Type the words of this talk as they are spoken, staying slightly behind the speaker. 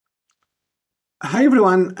Hi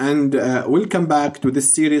everyone, and welcome back to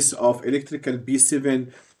this series of Electrical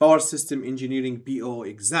B7 Power System Engineering PO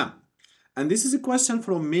exam. And this is a question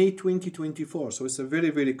from May 2024, so it's a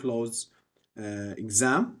very close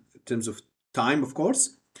exam in terms of time, of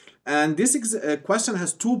course. And this question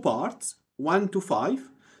has two parts, 1 to 5.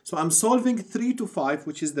 So I'm solving 3 to 5,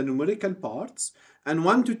 which is the numerical parts, and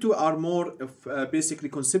 1 to 2 are more of basically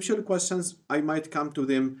conceptual questions. I might come to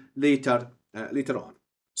them later on.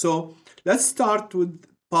 So let's start with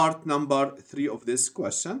part number 3 of this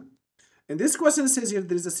question. And this question says here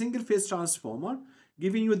there is a single phase transformer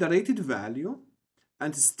giving you the rated value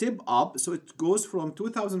and step up. So it goes from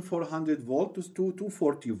 2400 volt to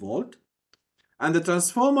 240 volt. And the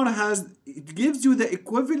transformer it gives you the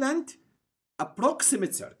equivalent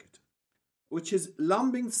approximate circuit, which is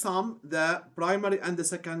lumping sum the primary and the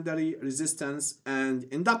secondary resistance and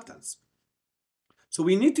inductance. So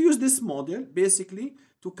we need to use this model basically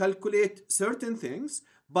to calculate certain things,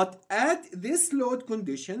 but at this load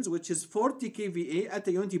conditions, which is 40 kVA at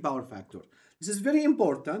a unity power factor. This is very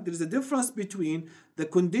important. There is a difference between the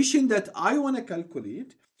condition that I want to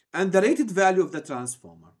calculate and the rated value of the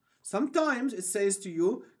transformer. Sometimes it says to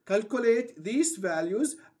you, calculate these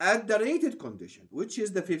values at the rated condition, which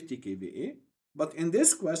is the 50 kVA. But in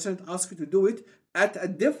this question, it asks you to do it at a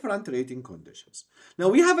different rating conditions. Now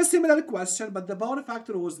we have a similar question, but the power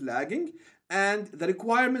factor was lagging and the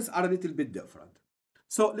requirements are a little bit different.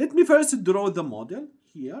 So let me first draw the model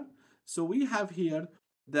here. So we have here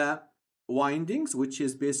the windings, which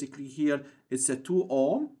is basically here, it's a 2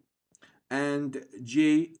 ohm and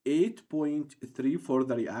J8.3 for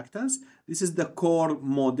the reactance. This is the core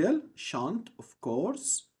model, shunt, of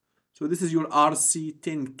course. So this is your RC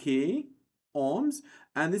 10K ohms,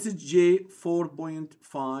 and this is J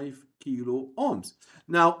 4.5 kilo ohms.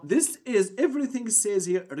 Now this is, everything says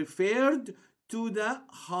here, referred to the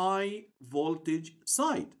high voltage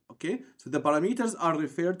side. Okay, so the parameters are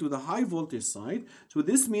referred to the high voltage side. So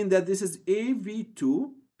this means that this is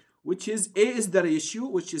AV2, which is A is the ratio,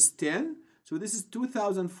 which is 10. So this is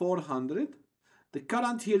 2400. The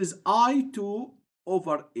current here is I2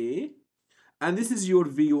 over A. And this is your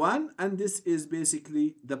V1, and this is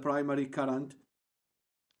basically the primary current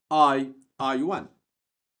I1.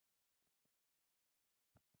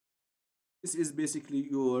 This is basically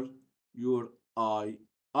your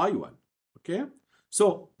I1. Okay,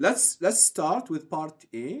 so let's start with part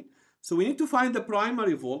A. So we need to find the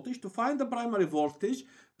primary voltage. To find the primary voltage,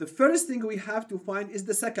 the first thing we have to find is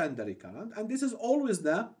the secondary current, and this is always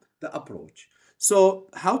the approach.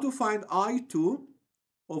 So how to find I2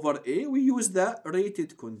 over A? We use the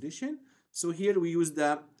rated condition. So here we use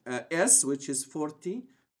the S, which is 40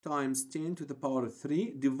 times 10 to the power of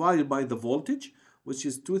 3 divided by the voltage, which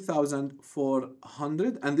is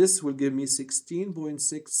 2400, and this will give me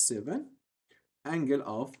 16.67 angle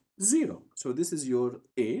of 0. So this is your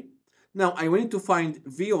A. Now I want to find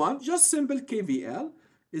V1, just simple KVL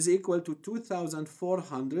is equal to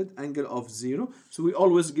 2400 angle of 0. So we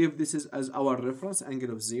always give this as our reference,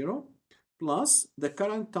 angle of 0, plus the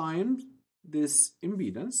current times this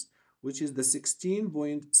impedance, which is the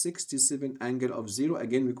 16.67 angle of 0,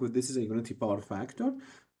 again because this is a unity power factor,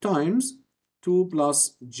 times 2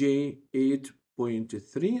 plus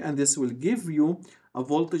J8.3, and this will give you a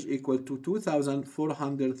voltage equal to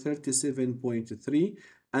 2437.3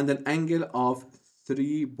 and an angle of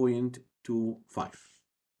 3.25.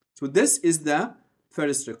 So this is the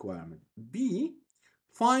first requirement. B,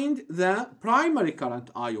 find the primary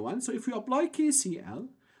current I1. So if you apply KCL,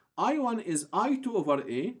 I1 is I2 over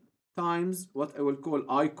A times what I will call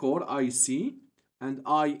I core, IC, and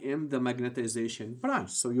IM, the magnetization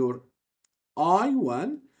branch. So your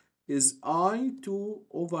I1 is I2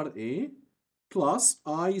 over A plus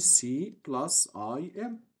IC plus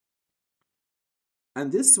IM.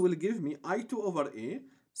 And this will give me I2 over A,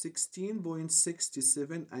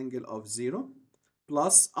 16.67 angle of 0,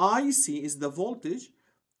 plus IC is the voltage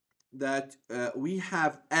that we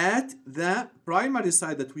have at the primary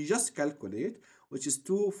side that we just calculate, which is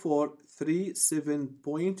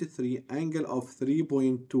 2437.3 angle of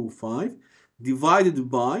 3.25 divided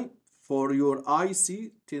by, for your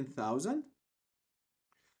IC, 10,000,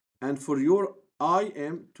 and for your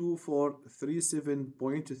IM,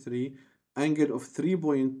 2437.3 angle of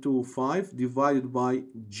 3.25 divided by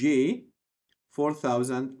J,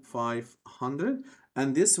 4500,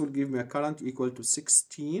 and this will give me a current equal to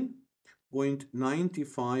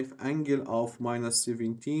 16.95 angle of minus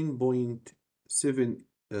 17.7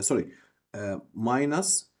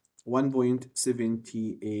 minus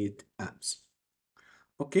 1.78 amps.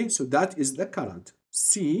 Okay, so that is the current.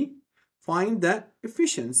 C, find the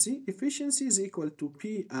efficiency. Efficiency is equal to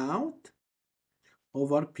P out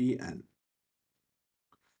over Pn.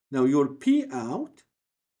 Now your P out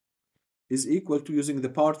is equal to, using the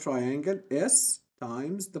power triangle, S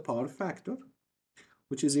times the power factor,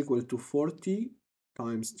 which is equal to 40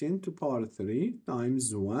 times 10 to the power 3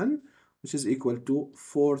 times 1, which is equal to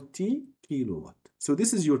 40 kilowatt. So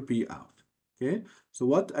this is your P out. Okay, so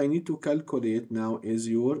what I need to calculate now is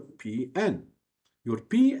your Pn. Your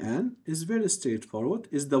Pn is very straightforward,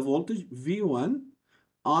 is the voltage V1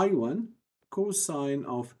 I1 cosine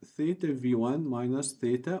of theta V1 minus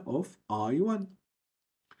theta of I1.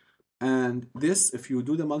 And this, if you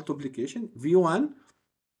do the multiplication, V1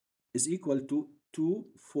 is equal to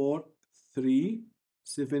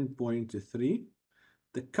 2437.3.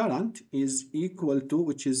 The current is equal to,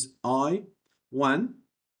 which is I1,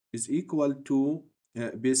 is equal to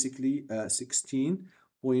basically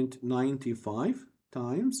 16.95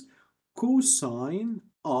 times cosine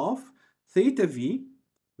of theta V,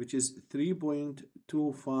 which is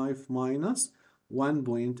 3.25 minus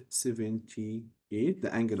 1.78,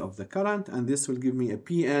 the angle of the current, and this will give me a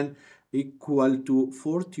Pn equal to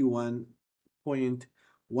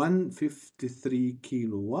 41.153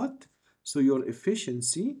 kilowatt. So your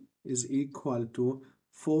efficiency is equal to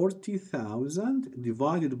 40,000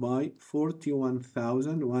 divided by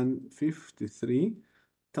 41,153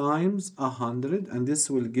 times 100, and this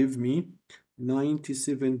will give me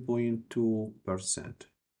 97.2%.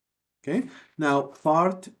 Okay, now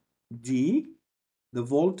part D, the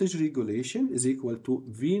voltage regulation is equal to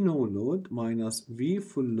V no load minus V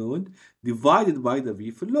full load divided by the V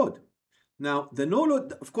full load. Now, the no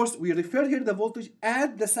load, of course, we refer here the voltage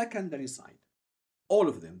at the secondary side. All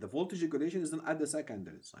of them. The voltage regulation is done at the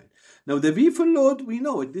secondary side. Now, the V full load, we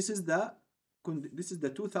know it. This is the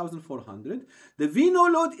 2400. The V no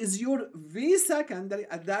load is your V secondary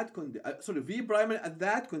at that V primary at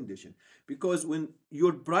that condition. Because when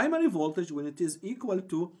your primary voltage, when it is equal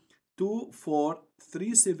to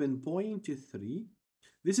 2437.3,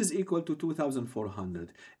 this is equal to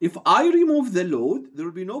 2400. If I remove the load, there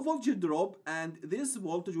will be no voltage drop, and this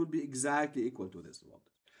voltage will be exactly equal to this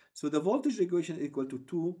voltage. So the voltage regulation is equal to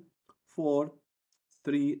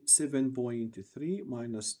 2437.3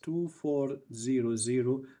 minus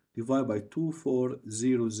 2400 divided by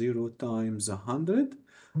 2400 times 100,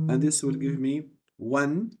 and this will give me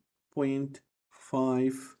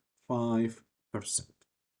 1.55%.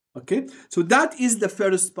 Okay, so that is the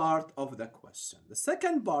first part of the question. The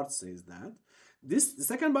second part says that the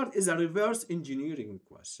second part is a reverse engineering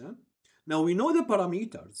question. Now we know the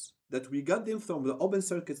parameters that we got them from the open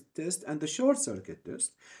circuit test and the short circuit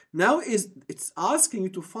test. Now it's asking you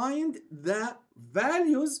to find the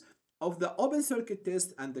values of the open circuit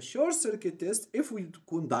test and the short circuit test if we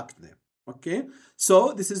conduct them. Okay,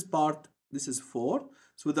 so this is 4.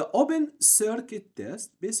 So the open circuit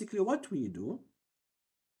test, basically what we do,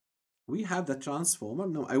 we have the transformer.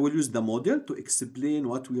 Now I will use the model to explain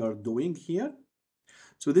what we are doing here.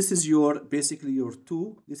 So this is your, basically your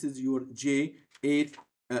 2. This is your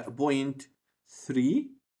J8.3.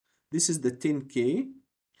 This is the 10K.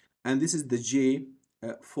 And this is the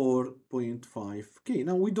J4.5K.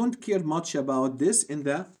 Now we don't care much about this in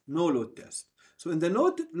the no load test. So in the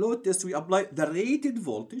load test, we apply the rated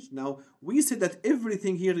voltage. Now we said that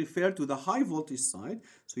everything here refers to the high voltage side.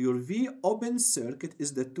 So your V open circuit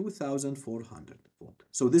is the 2400 volt.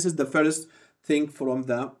 So this is the first thing from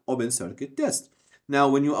the open circuit test. Now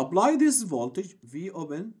when you apply this voltage, V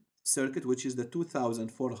open circuit, which is the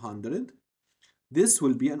 2400, this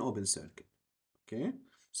will be an open circuit. Okay.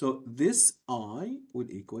 So this I will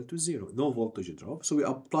equal to 0, no voltage drop. So we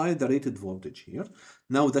apply the rated voltage here.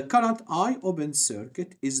 Now the current I open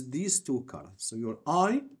circuit is these two currents. So your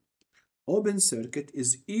I open circuit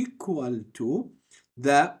is equal to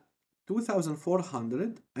the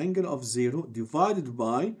 2400 angle of 0 divided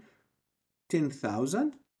by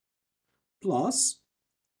 10,000 plus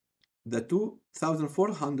the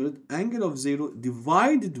 2400 angle of 0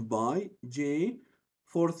 divided by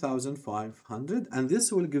J4500, and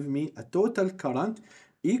this will give me a total current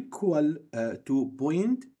equal to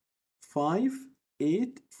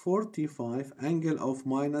 0.5845 angle of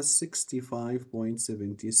minus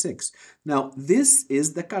 65.76. Now this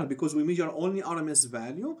is the current because we measure only RMS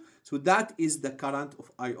value, so that is the current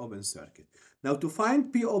of I open circuit. Now to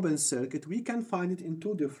find P open circuit, we can find it in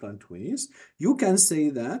two different ways. You can say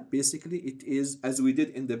that basically it is, as we did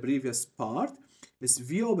in the previous part, it's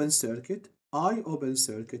V open circuit, I open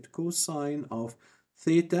circuit cosine of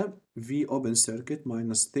theta V open circuit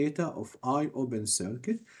minus theta of I open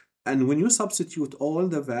circuit. And when you substitute all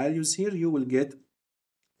the values here, you will get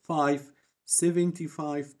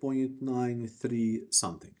 575.93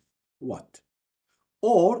 something watt.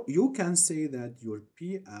 Or you can say that your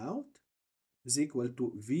P out is equal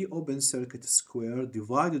to V open circuit square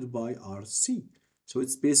divided by RC. So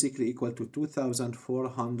it's basically equal to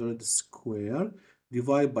 2,400 square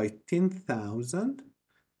divided by 10,000.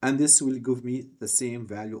 And this will give me the same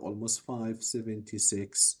value, almost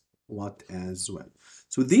 576 watt as well.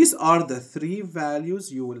 So these are the three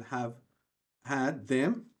values you will have had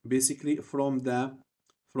them basically from the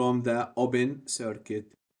open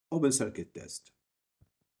circuit test.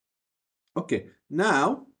 Okay,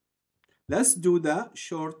 now let's do the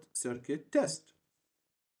short circuit test.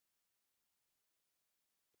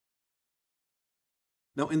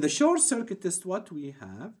 Now in the short circuit test, what we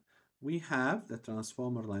have the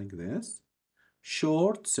transformer like this,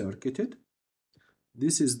 short circuited.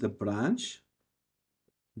 This is the branch,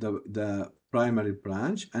 the primary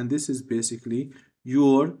branch, and this is basically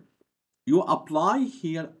you apply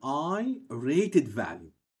here I rated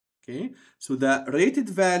value. Okay, so the rated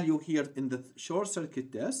value here in the short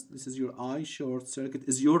circuit test, this is your I short circuit,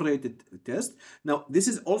 is your rated test. Now, this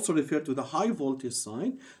is also referred to the high voltage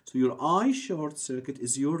side. So your I short circuit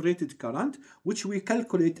is your rated current, which we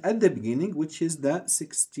calculate at the beginning, which is the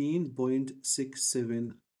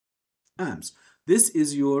 16.67 amps. This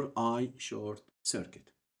is your I short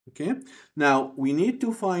circuit. Okay, now we need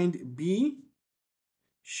to find B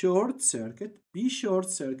short circuit. B short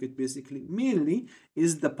circuit basically mainly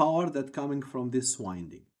is the power that coming from this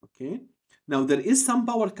winding. Okay, now there is some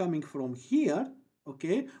power coming from here,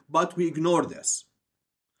 okay, but we ignore this.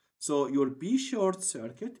 So your B short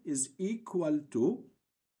circuit is equal to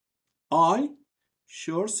I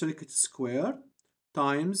short circuit square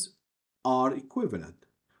times R equivalent,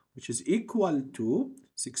 which is equal to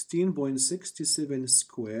 16.67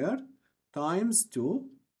 square times 2,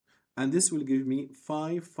 and this will give me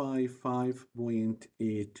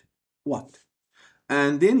 555.8 watt.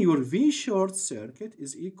 And then your V short circuit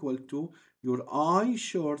is equal to your I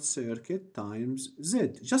short circuit times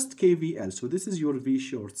Z, just KVL. So this is your V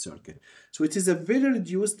short circuit. So it is a very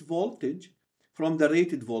reduced voltage from the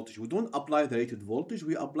rated voltage. We don't apply the rated voltage,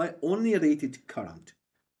 we apply only rated current.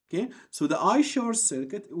 Okay, so the I short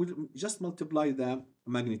circuit will just multiply the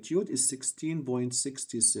magnitude is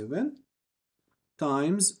 16.67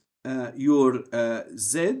 times your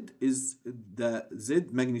Z is the Z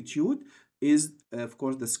magnitude is of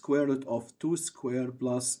course the square root of 2 square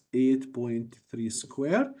plus 8.3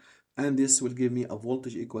 square, and this will give me a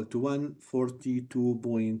voltage equal to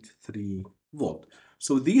 142.3 volt.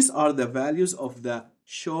 So these are the values of the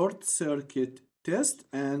short circuit test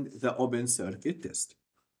and the open circuit test.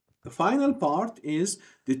 The final part is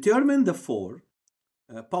determine the four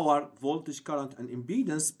power, voltage, current, and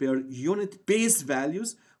impedance per unit base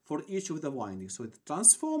values for each of the windings. So the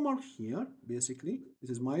transformer here, basically,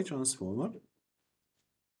 this is my transformer.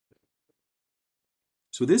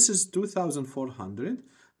 So this is 2,400,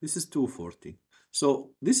 this is 240.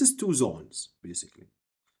 So this is two zones, basically.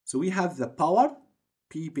 So we have the power,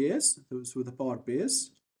 P base, so the power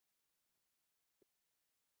base.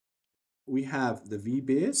 We have the V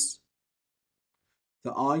base,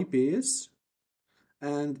 the I base,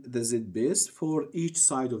 and the Z base for each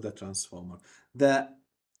side of the transformer. The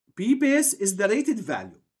P base is the rated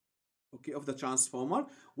value, okay, of the transformer,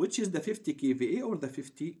 which is the 50 kVA or the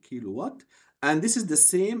 50 kilowatt, and this is the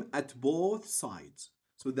same at both sides.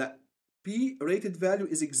 So the P rated value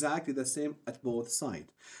is exactly the same at both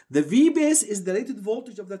sides. The V base is the rated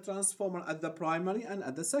voltage of the transformer at the primary and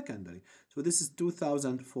at the secondary. So this is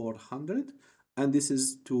 2,400 and this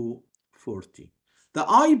is 240. The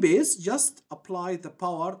I base just apply the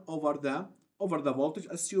power over the voltage,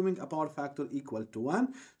 assuming a power factor equal to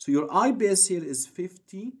 1. So your I base here is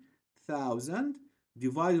 50,000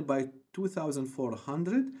 divided by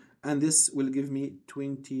 2,400, and this will give me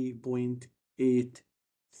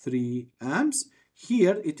 20.83 amps.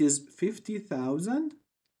 Here it is 50,000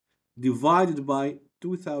 divided by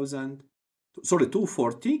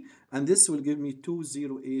 240, and this will give me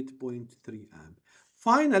 208.3 amps.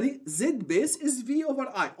 Finally, Z base is V over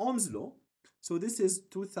I, Ohm's law. So this is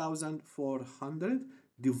 2,400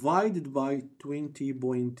 divided by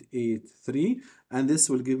 20.83, and this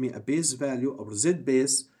will give me a base value of Z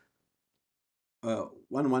base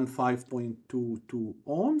 115.22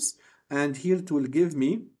 ohms, and here it will give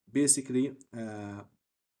me basically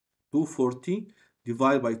 240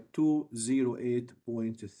 divided by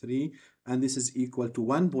 208.3, and this is equal to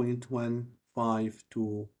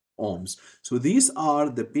 1.152 ohms. So these are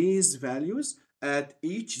the base values at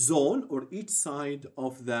each zone or each side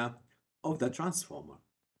of the transformer.